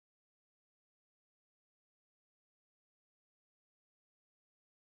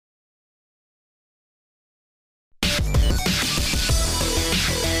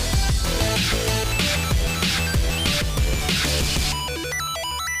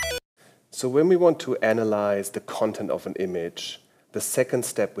So when we want to analyze the content of an image, the second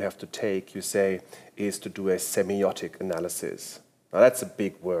step we have to take, you say, is to do a semiotic analysis. Now that's a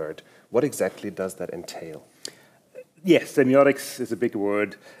big word. What exactly does that entail? Yes, semiotics is a big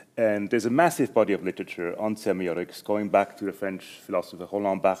word, and there's a massive body of literature on semiotics going back to the French philosopher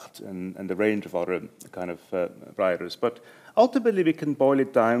Roland Bleiker and the range of other kind of writers. But ultimately, we can boil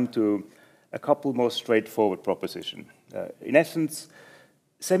it down to a couple more straightforward propositions. In essence,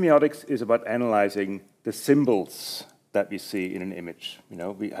 semiotics is about analyzing the symbols that we see in an image.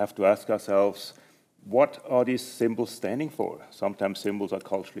 We have to ask ourselves, what are these symbols standing for? Sometimes symbols are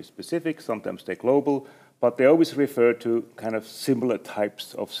culturally specific, sometimes they're global, but they always refer to kind of similar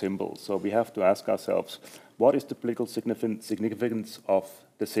types of symbols. So we have to ask ourselves, what is the political significance of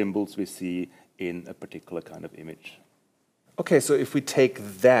the symbols we see in a particular kind of image? Okay, so if we take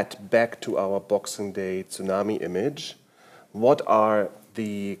that back to our Boxing Day tsunami image, what are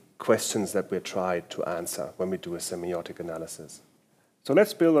the questions that we're trying to answer when we do a semiotic analysis? So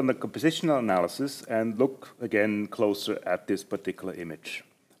let's build on the compositional analysis and look again closer at this particular image.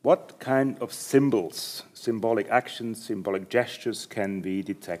 What kind of symbols, symbolic actions, symbolic gestures can we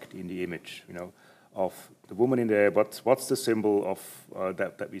detect in the image? Of the woman in there, what's the symbol of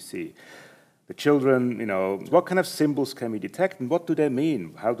that we see? The children, what kind of symbols can we detect and what do they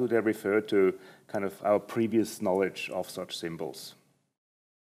mean? How do they refer to kind of our previous knowledge of such symbols?